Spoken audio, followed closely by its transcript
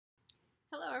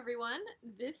Hello everyone,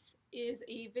 this is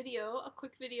a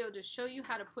quick video to show you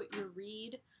how to put your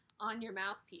reed on your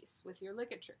mouthpiece with your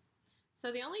ligature.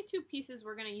 So the only two pieces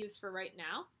we're going to use for right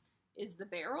now is the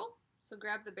barrel, so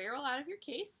grab the barrel out of your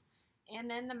case, and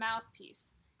then the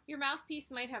mouthpiece. Your mouthpiece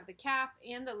might have the cap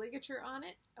and the ligature on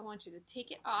it. I want you to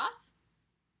take it off,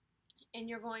 and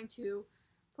you're going to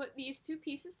put these two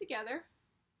pieces together,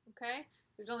 okay?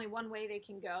 There's only one way they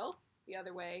can go, the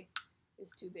other way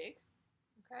is too big.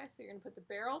 Okay, so you're going to put the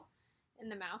barrel and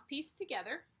the mouthpiece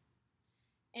together,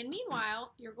 and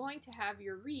meanwhile you're going to have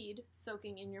your reed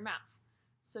soaking in your mouth.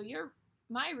 So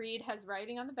my reed has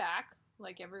writing on the back,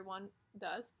 like everyone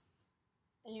does,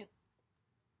 and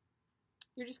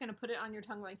you're just going to put it on your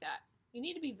tongue like that. You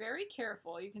need to be very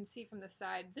careful. You can see from the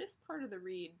side, this part of the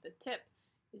reed, the tip,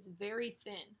 is very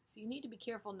thin, so you need to be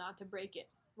careful not to break it,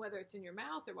 whether it's in your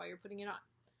mouth or while you're putting it on.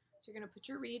 So you're going to put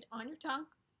your reed on your tongue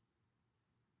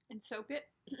and soak it.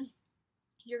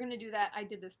 You're going to do that, I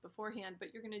did this beforehand,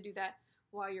 but you're going to do that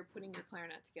while you're putting your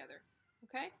clarinet together,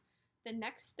 okay? The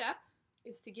next step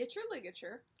is to get your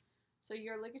ligature. So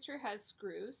your ligature has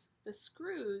screws. The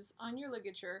screws on your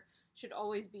ligature should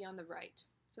always be on the right.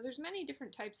 So there's many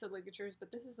different types of ligatures,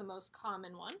 but this is the most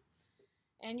common one.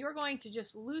 And you're going to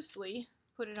just loosely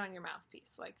put it on your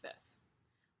mouthpiece like this.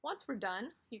 Once we're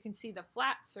done, you can see the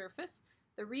flat surface.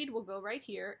 The reed will go right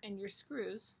here, and your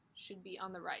screws should be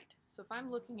on the right. So if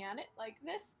I'm looking at it like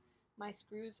this, my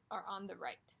screws are on the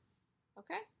right.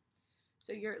 Okay?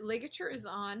 So your ligature is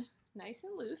on nice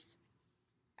and loose.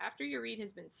 After your reed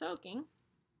has been soaking,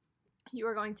 you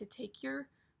are going to take your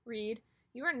reed.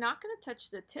 You are not going to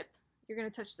touch the tip. You're going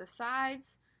to touch the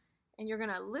sides, and you're going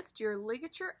to lift your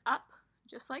ligature up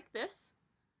just like this,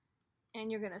 and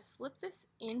you're going to slip this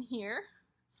in here,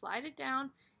 slide it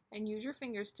down, and use your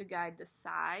fingers to guide the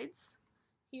sides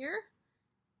here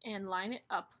and line it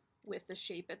up with the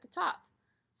shape at the top.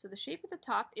 So the shape at the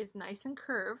top is nice and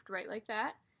curved, right like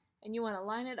that, and you want to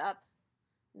line it up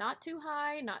not too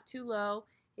high, not too low.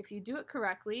 If you do it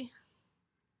correctly,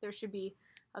 there should be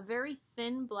a very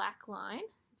thin black line,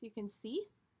 if you can see,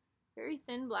 very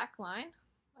thin black line.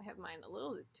 I have mine a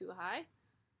little bit too high.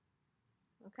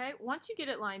 Okay, once you get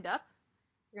it lined up,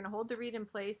 you're going to hold the reed in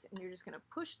place, and you're just going to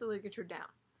push the ligature down.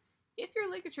 If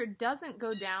your ligature doesn't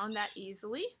go down that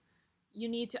easily, you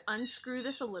need to unscrew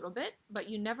this a little bit, but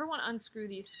you never want to unscrew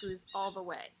these screws all the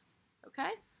way, okay?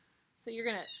 So you're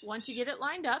going to, once you get it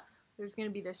lined up, there's going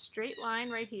to be this straight line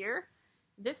right here.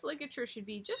 This ligature should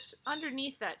be just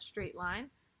underneath that straight line.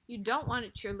 You don't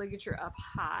want your ligature up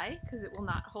high because it will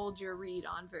not hold your reed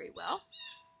on very well.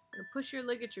 You're going to push your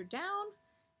ligature down,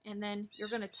 and then you're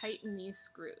going to tighten these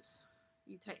screws.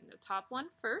 You tighten the top one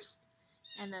first,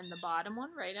 and then the bottom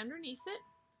one right underneath it.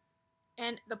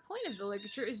 And the point of the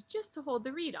ligature is just to hold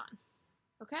the reed on,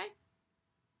 okay?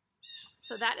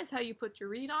 So that is how you put your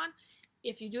reed on.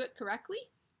 If you do it correctly,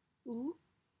 ooh,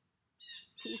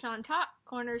 teeth on top,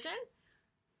 corners in,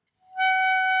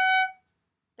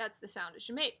 that's the sound it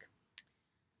should make.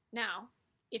 Now,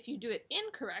 if you do it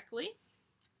incorrectly,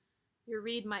 your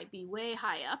reed might be way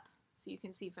high up, so you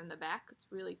can see from the back it's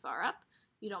really far up.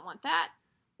 You don't want that.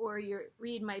 Or your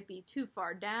reed might be too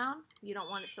far down. You don't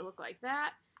want it to look like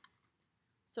that.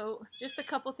 So just a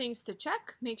couple things to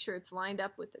check. Make sure it's lined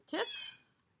up with the tip.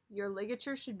 Your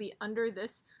ligature should be under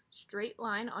this straight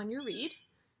line on your reed.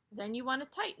 Then you want to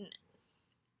tighten it.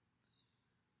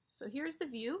 So here's the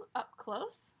view up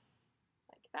close,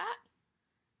 like that,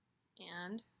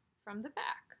 and from the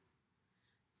back.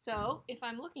 So if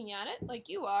I'm looking at it like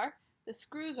you are, the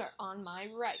screws are on my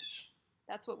right.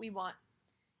 That's what we want.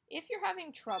 If you're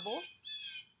having trouble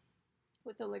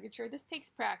with the ligature, this takes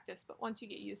practice, but once you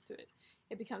get used to it,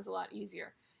 it becomes a lot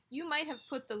easier. You might have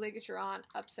put the ligature on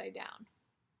upside down.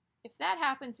 If that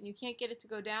happens and you can't get it to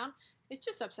go down, it's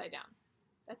just upside down.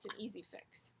 That's an easy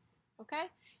fix, okay?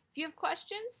 If you have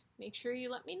questions, make sure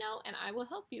you let me know and I will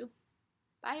help you.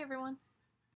 Bye, everyone.